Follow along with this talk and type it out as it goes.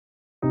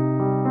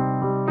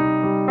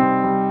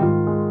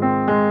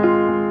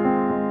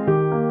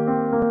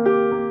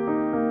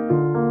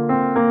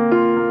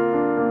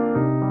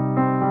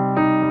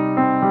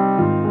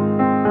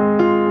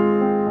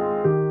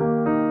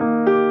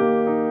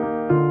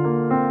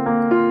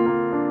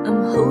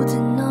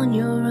holding on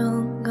your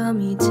own, got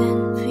me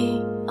 10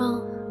 feet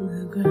off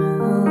the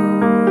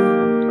ground.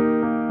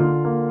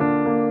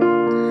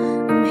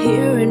 I'm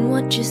hearing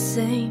what you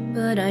say,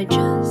 but I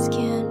just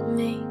can't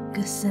make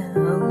a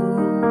sound.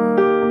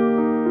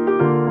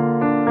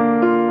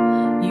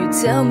 You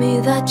tell me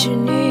that you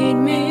need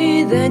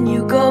me, then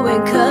you go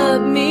and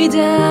cut me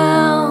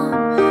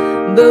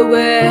down. But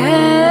wait,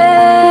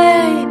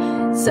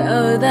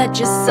 so that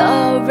you're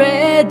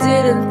sorry,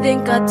 didn't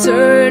think I'd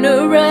turn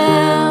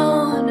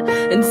around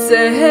and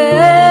say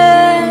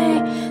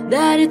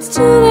that it's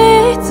too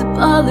late to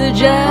apologize.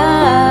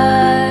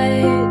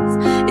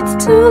 It's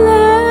too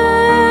late.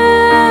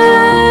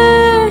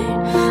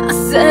 I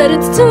said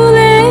it's too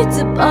late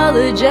to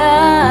apologize.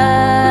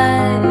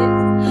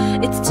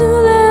 It's too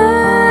late.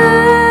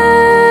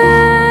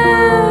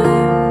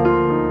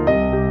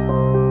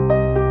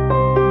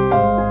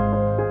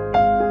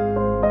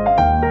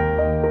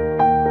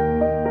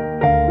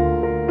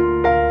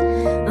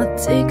 I'll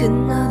take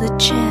another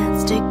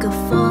chance, take a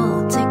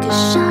fall, take a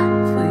shot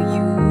for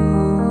you.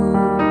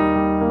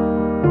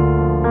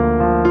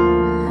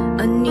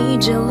 I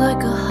need you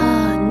like a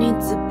heart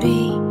needs a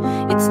beat,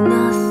 it's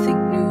nothing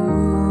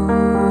new.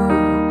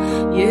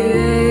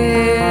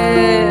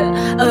 Yeah,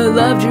 I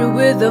loved you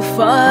with a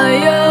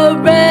fire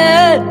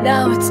red,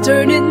 now it's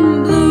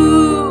turning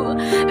blue.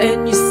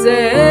 And you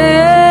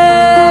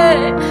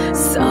say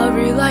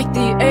sorry like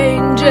the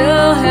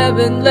angel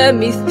heaven let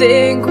me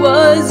think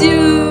was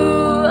you.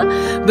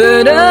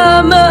 But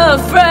I'm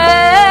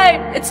afraid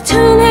it's too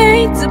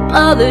late to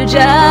apologize.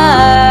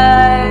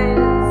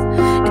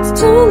 It's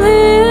too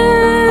late.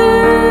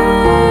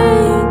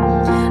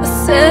 I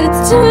said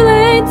it's too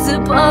late to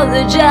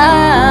apologize.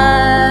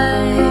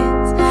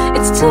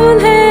 It's too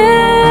late.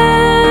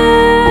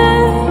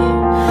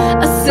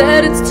 I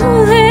said it's too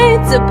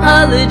late to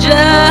apologize.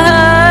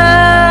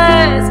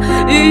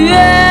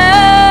 Yeah,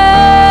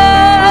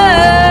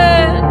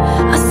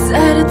 I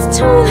said it's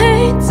too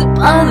late to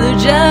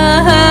apologize.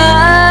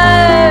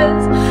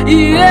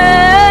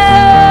 Yeah,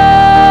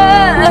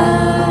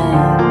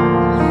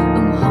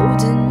 I'm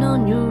holding on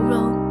your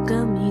rope,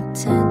 got me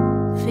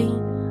 10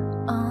 feet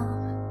off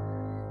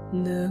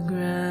the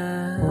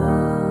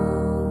ground.